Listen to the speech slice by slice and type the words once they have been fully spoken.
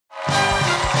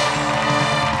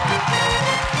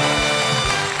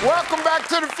back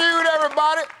to the feud,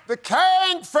 everybody. The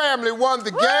Kang family won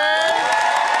the game.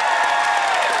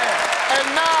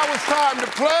 And now it's time to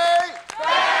play.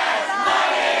 Fast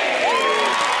Money.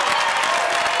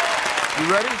 You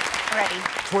ready? Ready.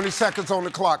 20 seconds on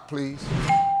the clock, please.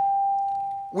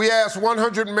 We asked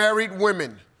 100 married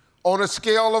women, on a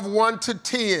scale of 1 to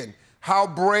 10, how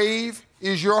brave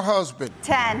is your husband?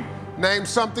 10. Name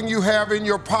something you have in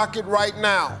your pocket right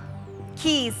now.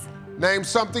 Keys. Name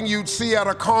something you'd see at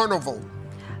a carnival.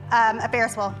 A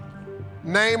Ferris wheel.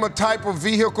 Name a type of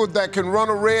vehicle that can run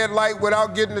a red light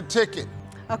without getting a ticket.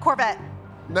 A Corvette.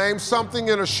 Name something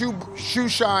in a shoe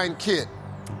shine kit.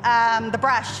 The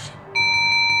brush.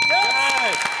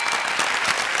 Yes.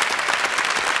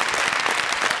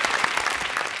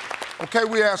 Okay,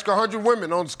 we asked 100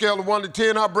 women on a scale of 1 to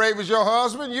 10, how brave is your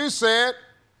husband? You said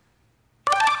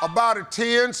about a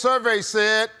 10. Survey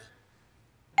said.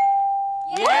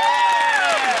 Yeah.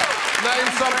 Name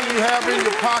something you have in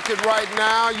your pocket right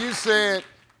now. You said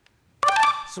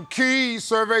some keys.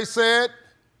 Survey said.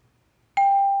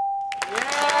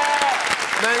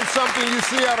 Yeah. Name something you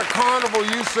see at a carnival.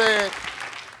 You said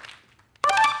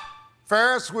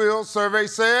Ferris wheel. Survey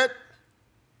said.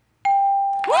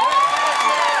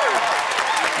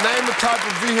 Name a type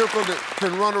of vehicle that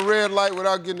can run a red light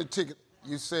without getting a ticket.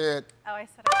 You said. Oh, I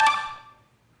said it.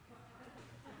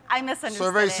 I misunderstood.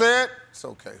 Survey said. It's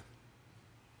okay.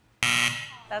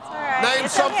 That's all right. Name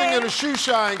it's something okay. in a shoe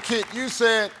shine kit. You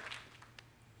said.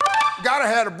 Gotta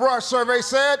have a brush. Survey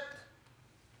said.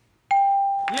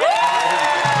 Yeah.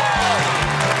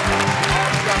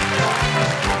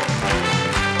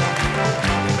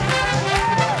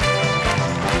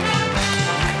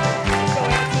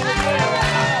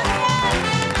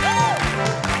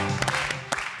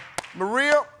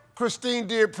 Maria, Christine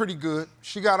did pretty good.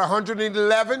 She got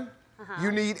 111.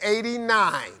 You need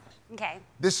 89. Okay.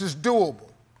 This is doable.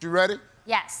 You ready?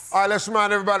 Yes. All right, let's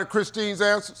remind everybody Christine's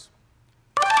answers.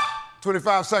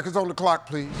 25 seconds on the clock,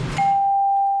 please.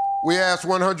 We asked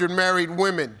 100 married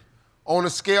women, on a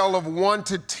scale of 1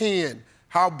 to 10,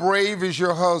 how brave is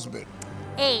your husband?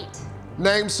 8.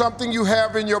 Name something you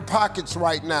have in your pockets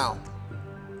right now.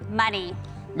 Money.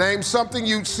 Name something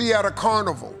you'd see at a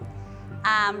carnival.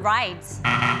 Rides.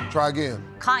 Try again.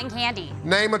 Cotton candy.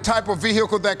 Name a type of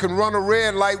vehicle that can run a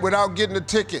red light without getting a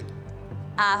ticket.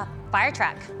 Fire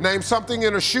truck. Name something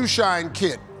in a shoe shine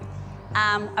kit.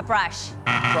 A brush.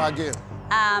 Try again.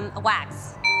 A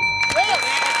wax.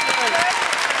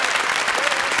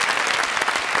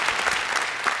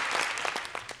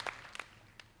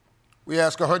 We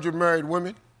asked 100 married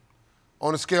women,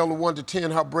 on a scale of 1 to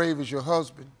 10, how brave is your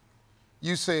husband?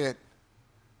 You said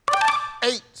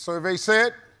 8. Survey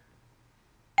said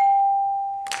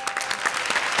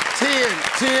 10.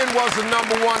 10 was the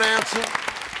 #1 answer.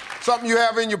 Something you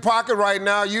have in your pocket right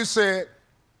now. You said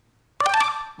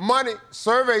money.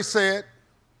 Survey said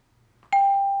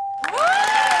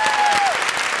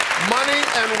money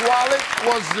and wallet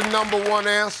was the #1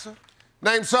 answer.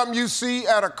 Name something you see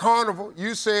at a carnival.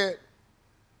 You said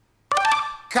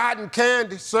cotton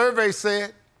candy. Survey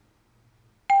said.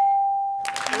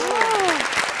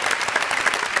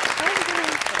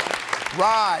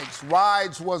 Rides.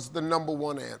 Rides was the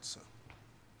 #1 answer.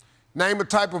 Name a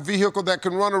type of vehicle that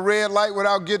can run a red light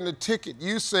without getting a ticket.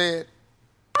 You said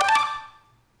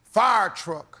fire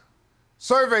truck.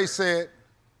 Survey said.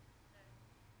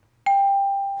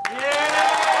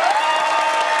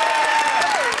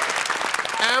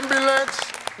 Ambulance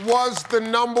was the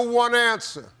 #1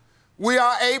 answer. We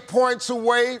are 8 points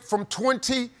away from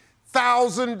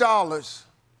 $20,000.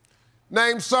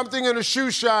 Name something in a shoe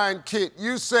shine kit.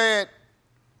 You said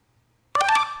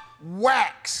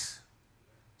wax.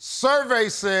 Survey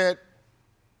said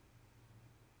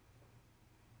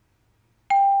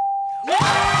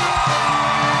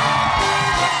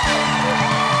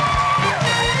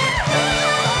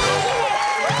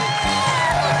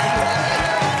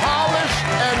polish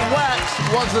and wax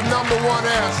was the #1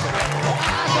 answer.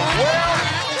 Well,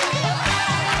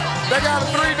 they got a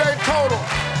 3-day total,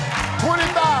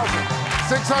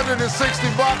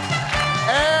 $20,660.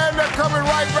 And they're coming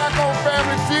right back on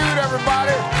Family Feud,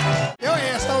 everybody. Your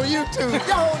ass on YouTube.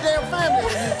 Your whole damn family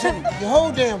on YouTube. Your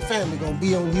whole damn family gonna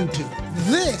be on YouTube.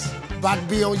 This about to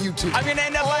be on YouTube. I'm gonna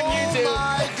end up on YouTube. Oh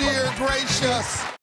my dear gracious.